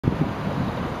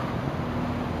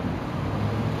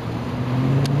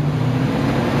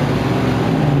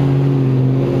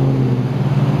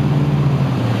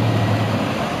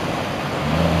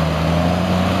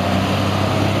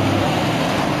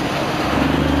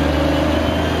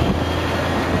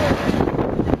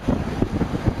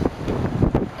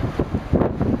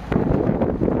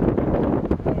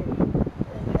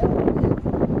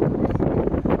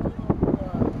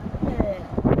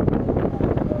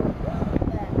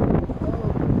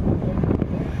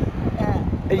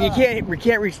And we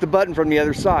can't reach the button from the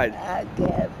other side. I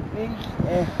can't reach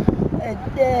it. And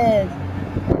then,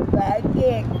 if I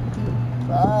get too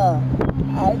far,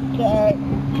 I can't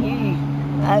see.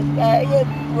 I gotta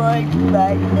push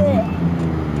my leg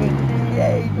to be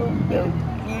able to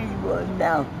see one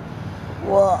now.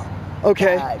 Walk.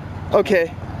 Okay.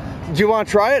 Okay. Do you want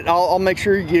to try it? I'll make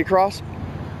sure you get across.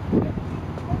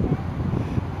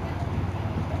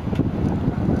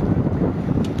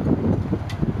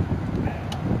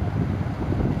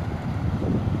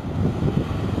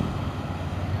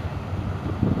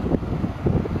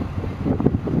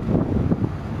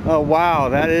 Oh wow,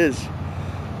 that is.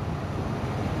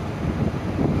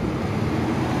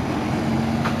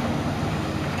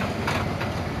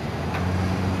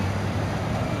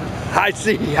 I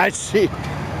see, I see.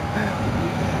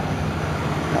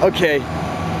 Okay.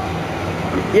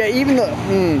 Yeah, even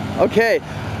the, okay.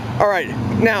 All right,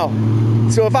 now,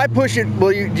 so if I push it,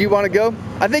 do you want to go?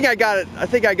 I think I got it. I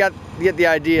think I get the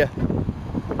idea.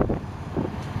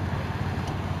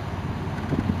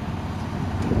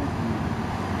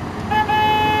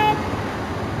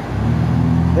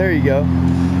 There you go.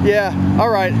 Yeah, all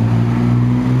right.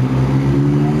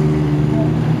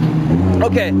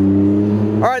 Okay.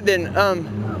 All right then.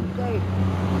 Okay.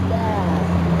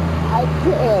 I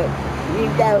can't. You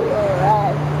know where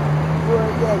I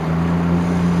wouldn't.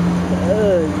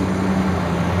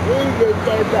 Even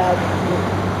about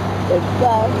the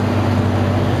bus.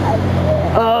 I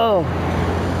can't. Oh.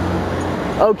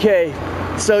 Okay.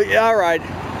 So all right.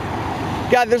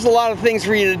 God, there's a lot of things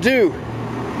for you to do.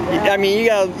 I mean, you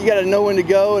gotta know when to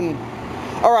go. And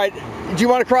all right. Do you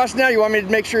want to cross now? You want me to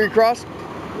make sure you cross?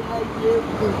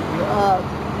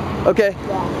 Okay.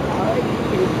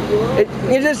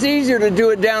 It's just easier to do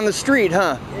it down the street,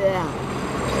 huh?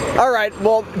 Yeah. All right.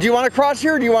 Well, do you want to cross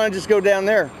here, or do you want to just go down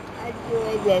there? I do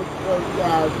it just go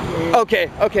down there. Okay.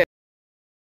 Okay.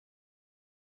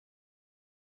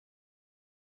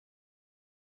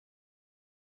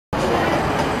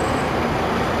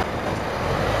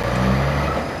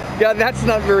 Yeah, that's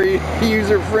not very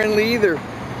user-friendly either.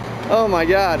 Oh my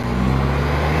God.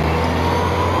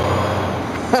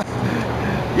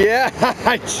 Yeah,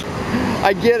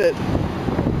 I get it.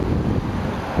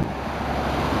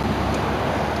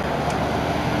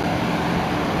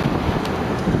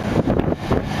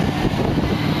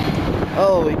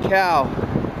 Holy cow.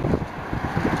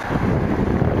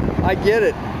 I get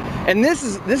it. And this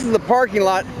is the parking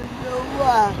lot. You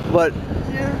know What? You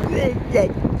can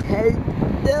just take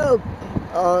look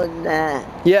on that.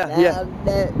 Yeah, yeah.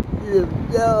 That you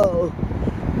know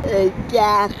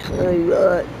exactly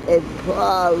what the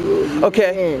problem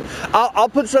Okay. is. I'll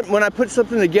put something, when I put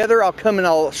something together, I'll come and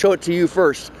I'll show it to you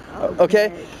first.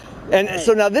 Okay? And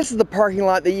so now this is the parking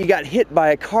lot that you got hit by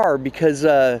a car because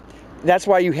that's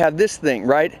why you have this thing,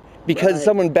 right? Because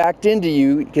someone backed into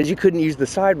you because you couldn't use the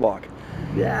sidewalk.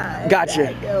 Yeah, Gotcha.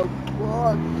 I don't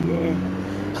want it.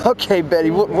 Okay,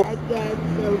 Betty. I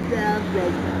can't go down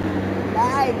the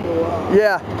sidewalk.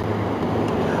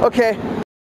 Yeah. Okay.